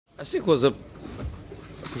I think it was a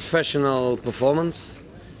professional performance.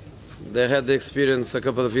 They had the experience a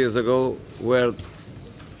couple of years ago where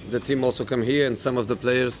the team also came here, and some of the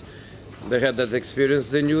players, they had that experience.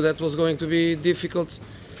 They knew that was going to be difficult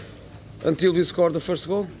until we scored the first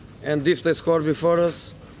goal. And if they scored before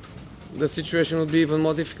us, the situation would be even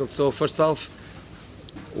more difficult. So first half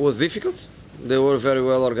was difficult. They were very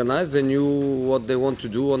well organized. They knew what they want to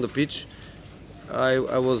do on the pitch. I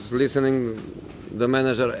was listening the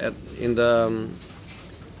manager in the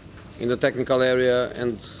technical area,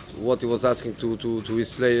 and what he was asking to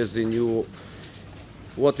his players. He knew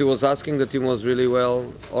what he was asking. The team was really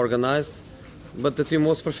well organized, but the team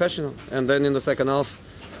was professional. And then in the second half,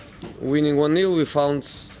 winning 1-0, we found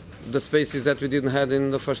the spaces that we didn't have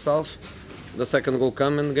in the first half. The second goal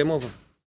came and game over.